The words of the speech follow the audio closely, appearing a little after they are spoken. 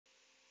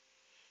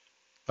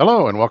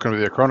Hello and welcome to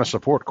the Acronis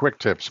Support Quick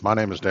Tips. My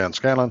name is Dan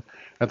Scanlon,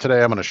 and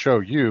today I'm going to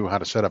show you how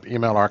to set up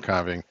email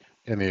archiving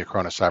in the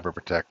Acronis Cyber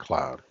Protect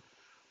Cloud.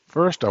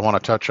 First, I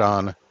want to touch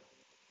on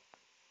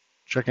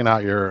checking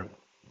out your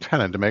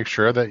tenant to make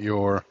sure that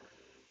your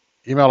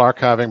email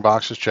archiving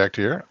box is checked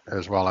here,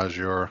 as well as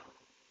your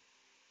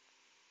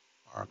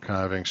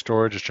archiving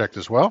storage is checked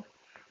as well.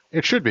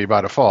 It should be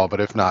by default,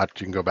 but if not,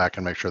 you can go back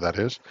and make sure that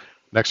is.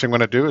 Next thing we're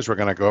going to do is we're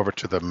going to go over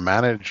to the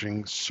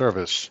Managing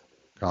Service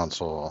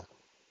console.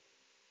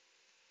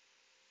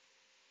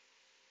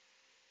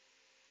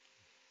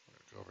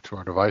 Go over to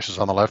our devices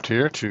on the left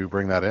here to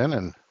bring that in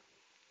and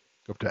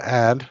go up to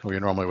add, where you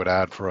normally would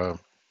add for a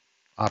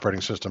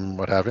operating system,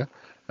 what have you,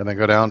 and then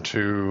go down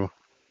to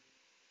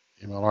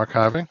email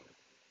archiving.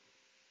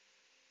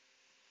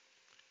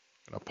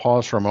 I'm going to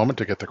pause for a moment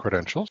to get the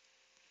credentials.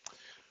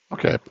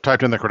 Okay,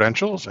 typed in the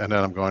credentials, and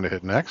then I'm going to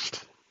hit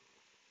next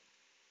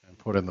and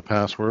put in the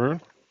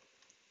password.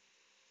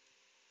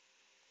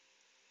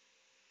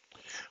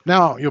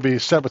 Now you'll be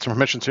set with some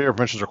permissions here,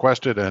 permissions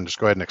requested, and just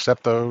go ahead and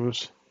accept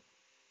those.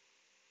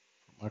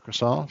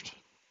 Microsoft.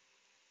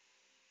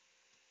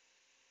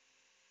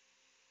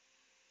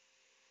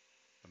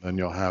 And then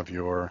you'll have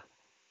your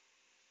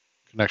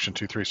connection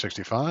to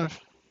 365.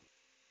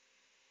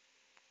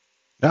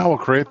 Now we'll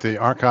create the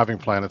archiving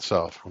plan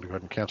itself. We'll go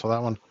ahead and cancel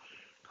that one.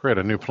 Create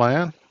a new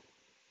plan.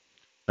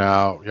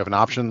 Now you have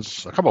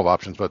a couple of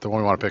options, but the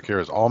one we want to pick here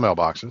is all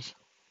mailboxes.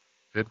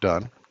 Hit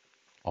done.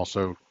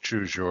 Also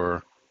choose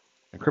your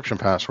encryption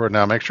password.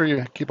 Now make sure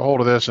you keep a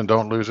hold of this and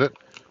don't lose it,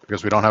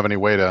 because we don't have any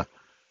way to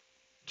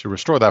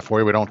restore that for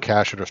you. We don't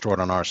cache it or store it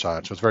on our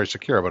side. So it's very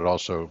secure, but it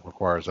also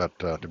requires that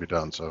to be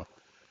done. So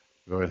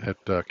go ahead and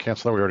hit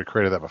cancel that. We already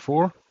created that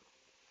before.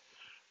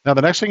 Now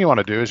the next thing you want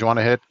to do is you want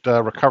to hit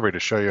recovery to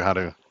show you how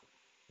to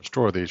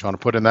restore these. You want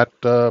to put in that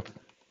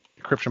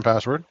encryption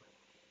password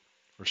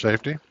for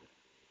safety.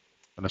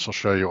 And this will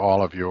show you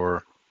all of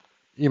your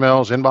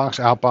emails, inbox,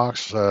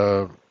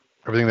 outbox,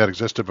 everything that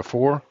existed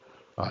before,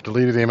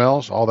 deleted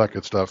emails, all that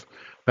good stuff.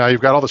 Now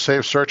you've got all the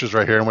saved searches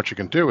right here, and what you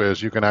can do is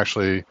you can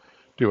actually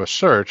do a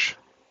search.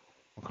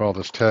 We'll call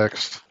this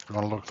text. If you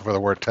want to look for the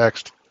word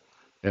text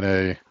in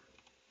any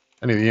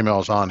of the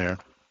emails on here,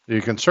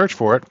 you can search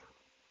for it,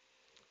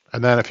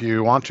 and then if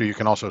you want to, you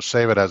can also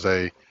save it as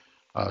a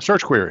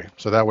search query.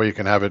 So that way you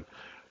can have it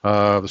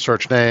the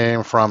search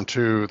name, from,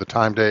 to, the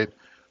time date,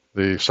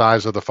 the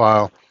size of the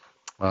file,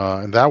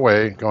 and that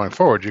way going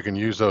forward you can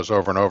use those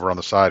over and over on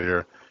the side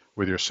here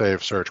with your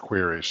save search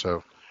queries.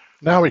 So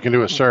now we can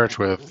do a search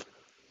with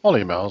all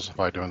emails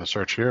by doing the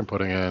search here and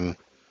putting in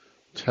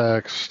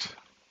text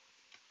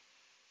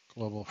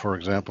global, for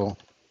example,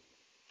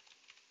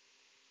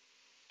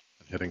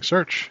 and hitting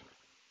search.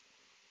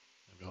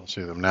 Maybe I'll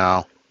see them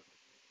now.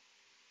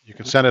 You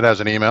can send it as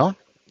an email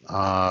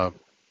to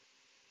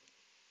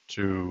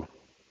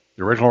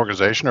the original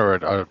organization or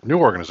a new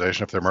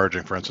organization if they're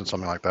merging, for instance,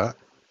 something like that.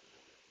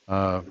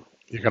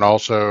 You can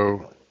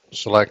also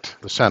select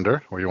the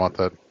sender, where you want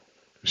that to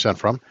be sent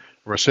from,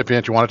 the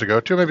recipient you want it to go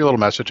to, maybe a little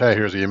message, hey,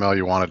 here's the email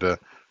you wanted to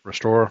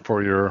restore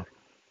for your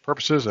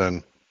purposes,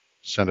 and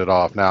send it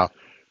off. Now, in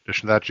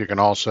addition to that, you can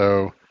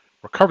also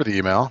recover the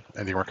email,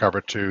 and you can recover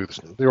it to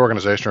the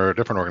organization or a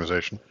different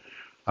organization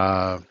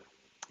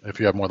if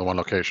you have more than one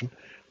location.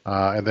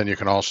 And then you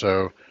can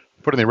also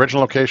put in the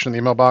original location in the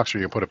email box, or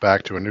you can put it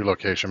back to a new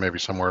location, maybe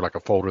somewhere like a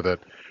folder that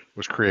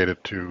was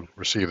created to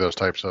receive those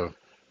types of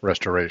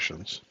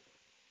restorations.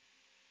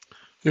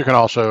 You can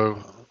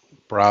also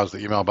browse the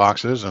email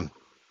boxes and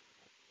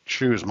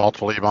choose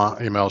multiple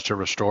emails to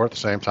restore at the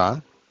same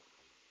time.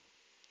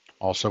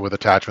 Also with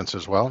attachments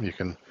as well. You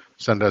can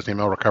send as an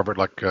email, recover it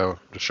like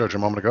just showed you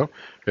a moment ago.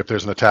 If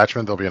there's an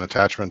attachment, there'll be an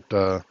attachment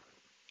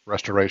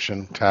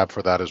restoration tab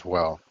for that as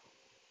well.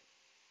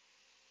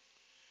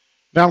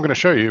 Now I'm going to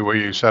show you where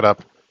you set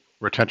up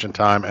retention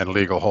time and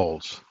legal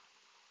holds.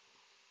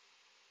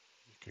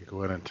 You can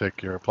go ahead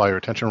and apply your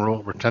retention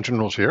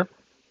rules here,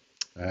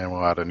 and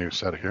we'll add a new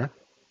set here.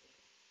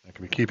 It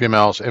can be keep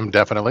emails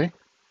indefinitely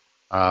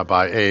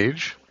by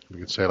age. We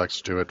can say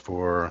let's do it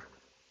for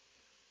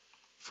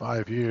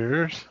 5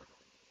 years.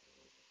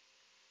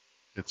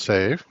 Hit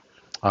save.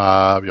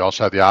 You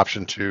also have the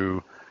option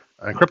to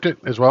encrypt it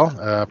as well.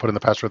 Put in the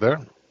password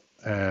there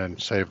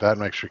and save that.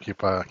 Make sure you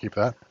keep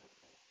that.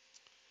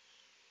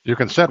 You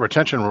can set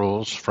retention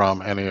rules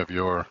from any of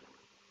your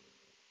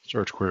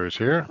search queries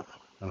here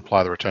and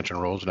apply the retention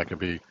rules, and it can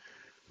be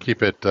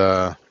keep it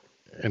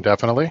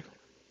indefinitely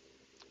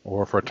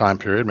or for a time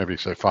period, maybe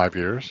say 5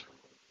 years.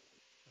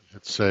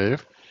 Hit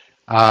save.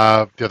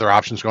 The other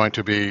option is going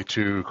to be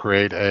to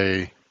create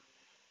a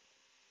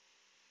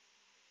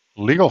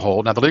legal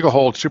hold. Now the legal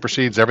hold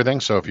supersedes everything,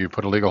 so if you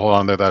put a legal hold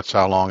on there, that's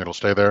how long it'll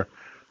stay there.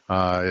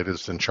 It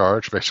is in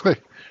charge, basically.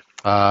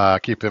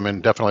 Keep them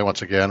indefinitely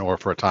once again, or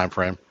for a time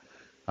frame,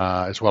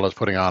 as well as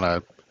putting on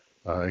a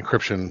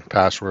encryption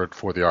password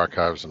for the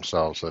archives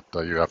themselves. That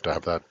you have to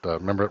have that.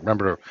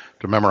 Remember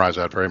to memorize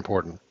that. Very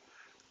important.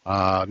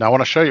 Now I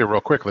want to show you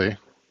real quickly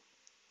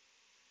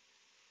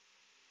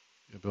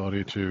the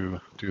ability to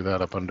do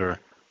that up under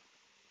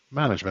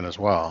management as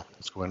well.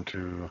 Let's go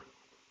into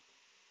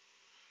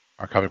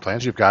archiving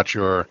plans. You've got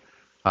your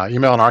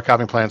email and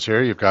archiving plans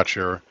here. You've got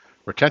your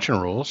retention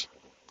rules,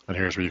 and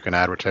here's where you can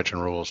add retention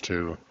rules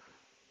to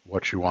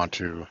what you want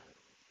to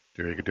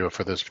do. You could do it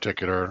for this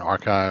particular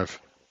archive,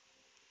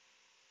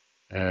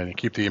 and you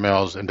keep the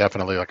emails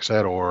indefinitely, like I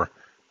said, or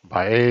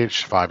by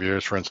age, 5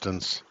 years, for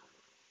instance.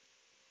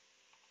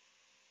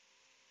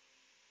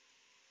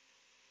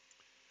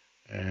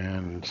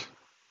 And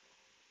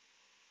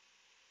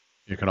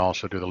you can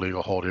also do the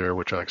legal hold here,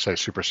 which, like I say,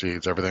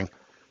 supersedes everything.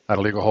 Add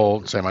a legal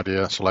hold, same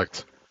idea.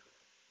 Select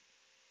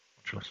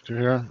what you like to do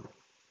here,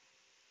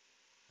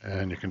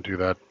 and you can do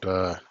that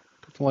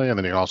differently. And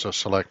then you can also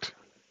select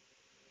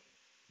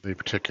the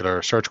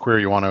particular search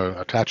query you want to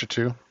attach it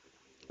to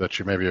that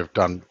you maybe have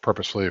done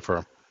purposely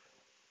for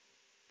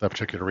that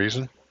particular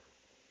reason.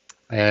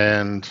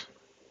 And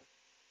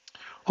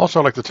also,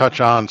 I'd like to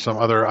touch on some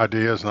other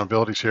ideas and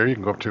abilities here. You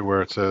can go up to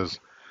where it says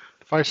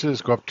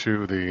devices, go up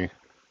to the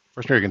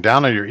first here. You can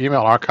download your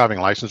email archiving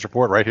license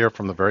report right here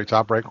from the very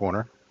top right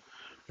corner.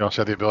 You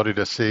also have the ability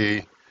to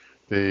see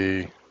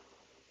the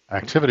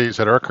activities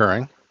that are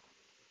occurring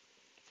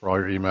for all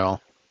your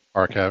email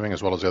archiving,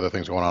 as well as the other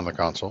things going on in the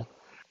console.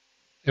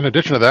 In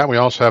addition to that, we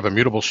also have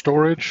immutable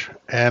storage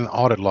and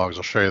audit logs.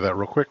 I'll show you that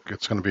real quick.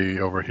 It's going to be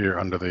over here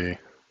under the,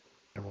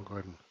 and we'll go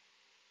ahead and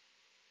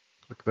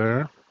click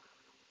there.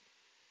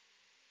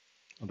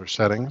 Under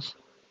settings,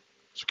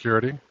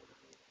 security.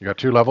 You got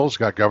two levels. You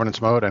got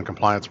governance mode and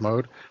compliance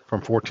mode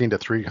from 14 to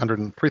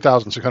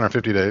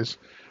 3,650 days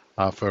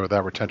for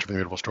that retention of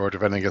immutable storage.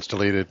 If anything gets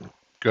deleted,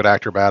 good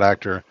actor, bad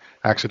actor,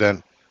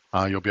 accident,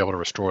 you'll be able to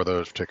restore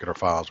those particular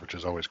files, which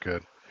is always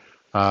good.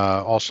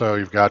 Also,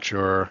 you've got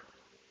your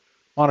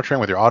monitoring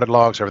with your audit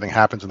logs. Everything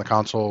happens in the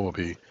console will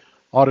be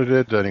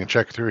audited. And you can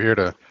check through here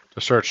to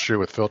search through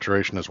with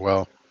filtration as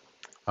well.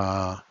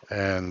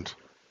 And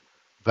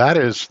that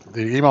is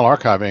the email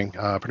archiving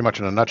pretty much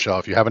in a nutshell.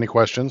 If you have any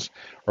questions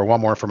or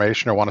want more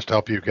information or want us to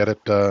help you get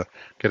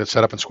it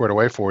set up and squared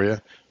away for you,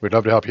 we'd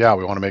love to help you out.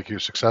 We want to make you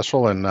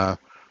successful, and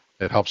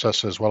it helps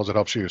us as well as it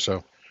helps you.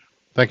 So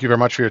thank you very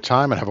much for your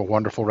time, and have a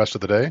wonderful rest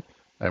of the day,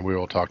 and we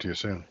will talk to you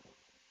soon.